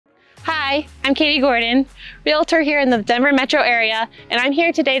Hi, I'm Caity Gordon, Realtor here in the Denver metro area, and I'm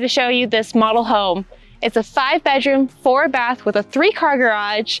here today to show you this model home. It's a 5-bedroom, 4-bath with a 3-car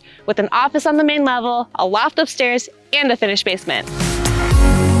garage with an office on the main level, a loft upstairs, and a finished basement.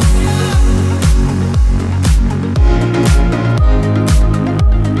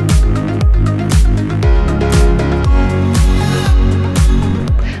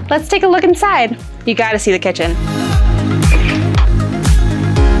 Let's take a look inside. You gotta see the kitchen.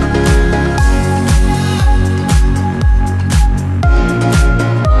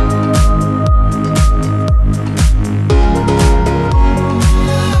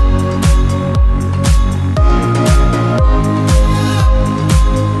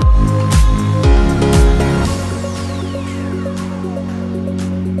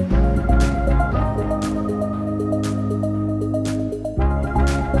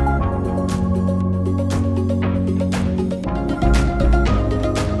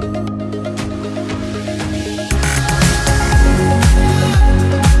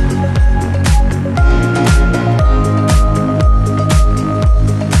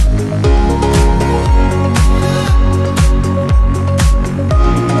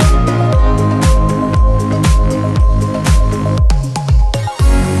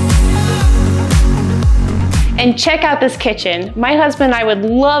 And check out this kitchen. My husband and I would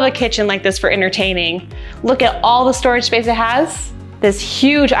love a kitchen like this for entertaining. Look at all the storage space it has. This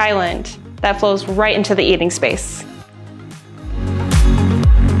huge island that flows right into the eating space.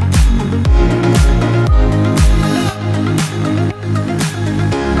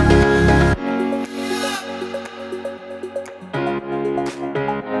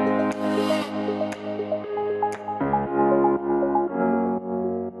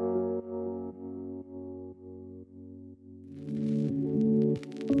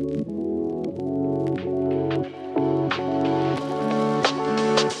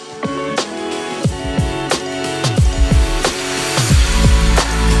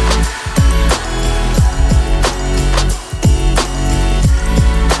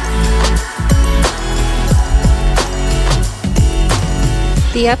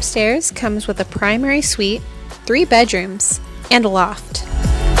 The upstairs comes with a primary suite, 3 bedrooms, and a loft.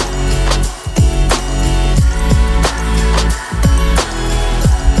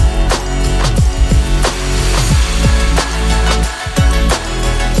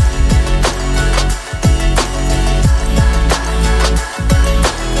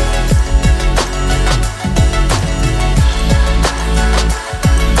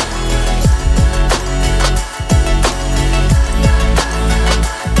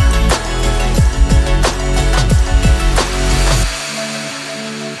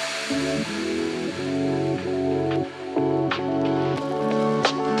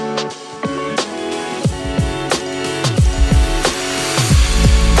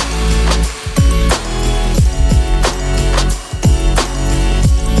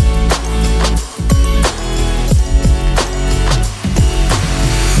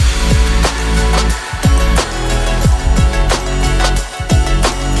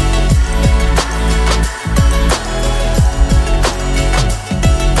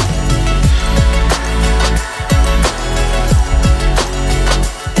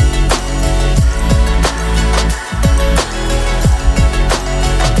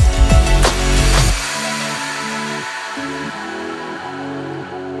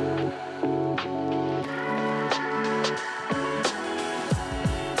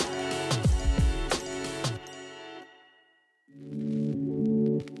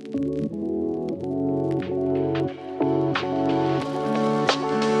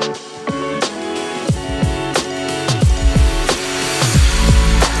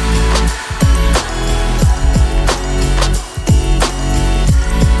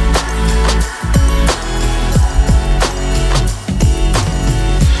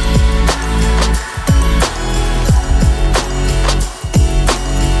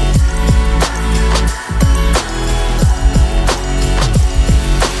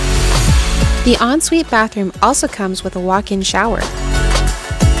 The ensuite bathroom also comes with a walk-in shower.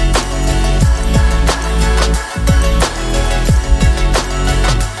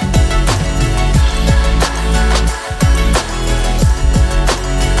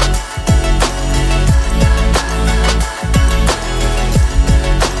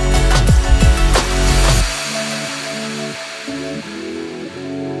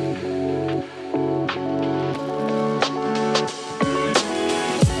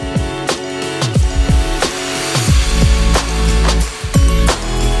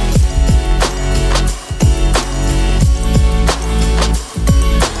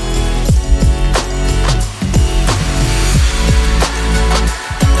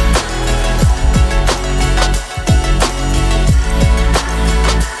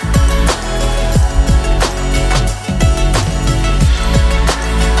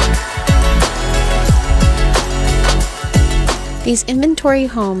 These inventory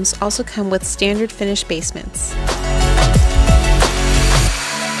homes also come with standard finished basements.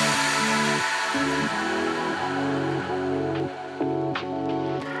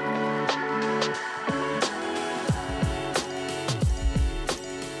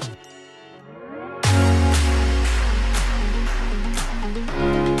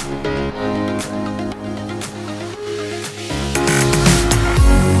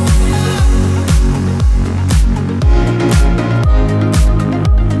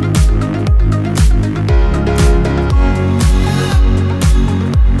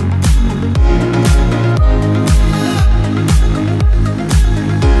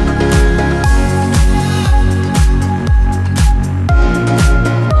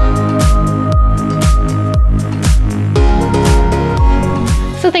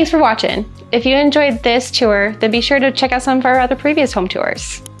 So thanks for watching. If you enjoyed this tour, then be sure to check out some of our other previous home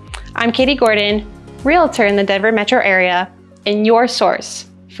tours. I'm Caity Gordon, Realtor in the Denver metro area, and your source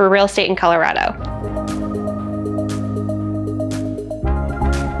for real estate in Colorado.